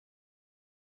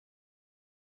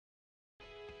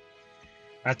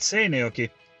At Seinäjoki,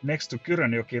 next to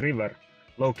Kyrönjoki River,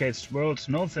 locates world's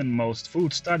northernmost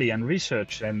food study and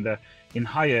research center in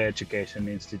higher education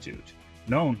institute,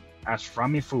 known as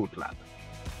Frami Food Lab.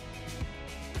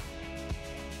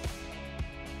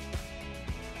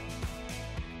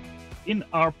 In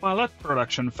our pilot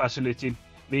production facility,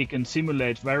 we can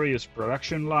simulate various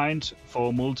production lines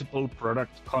for multiple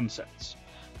product concepts.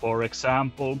 For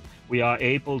example, we are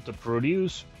able to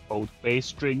produce both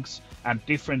based drinks and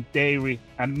different dairy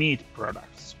and meat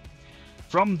products.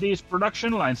 From these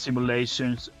production line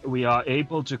simulations, we are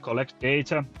able to collect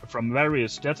data from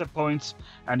various data points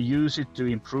and use it to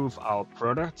improve our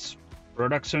products,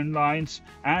 production lines,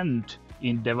 and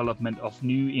in development of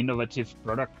new innovative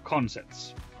product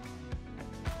concepts.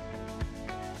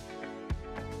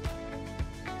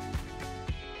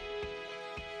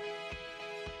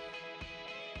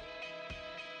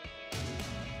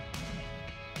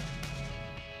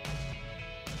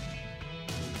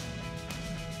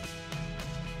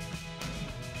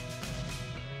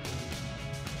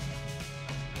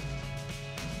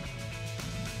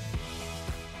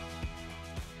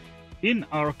 In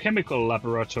our chemical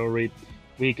laboratory,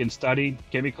 we can study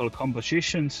chemical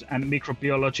compositions and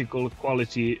microbiological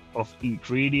quality of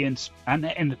ingredients and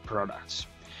end products.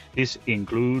 This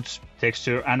includes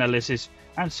texture analysis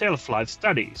and shelf-life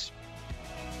studies.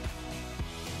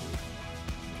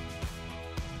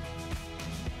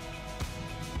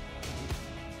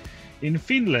 In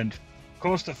Finland,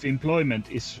 cost of employment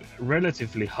is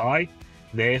relatively high.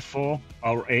 Therefore,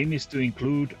 our aim is to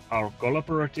include our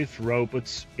collaborative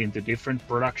robots in the different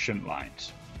production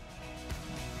lines.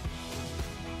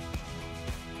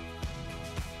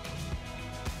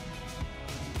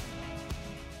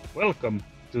 Welcome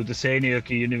to the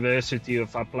Seinäjoki University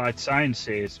of Applied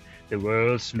Sciences. The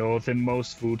world's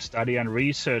northernmost food study and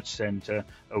research center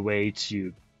awaits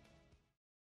you.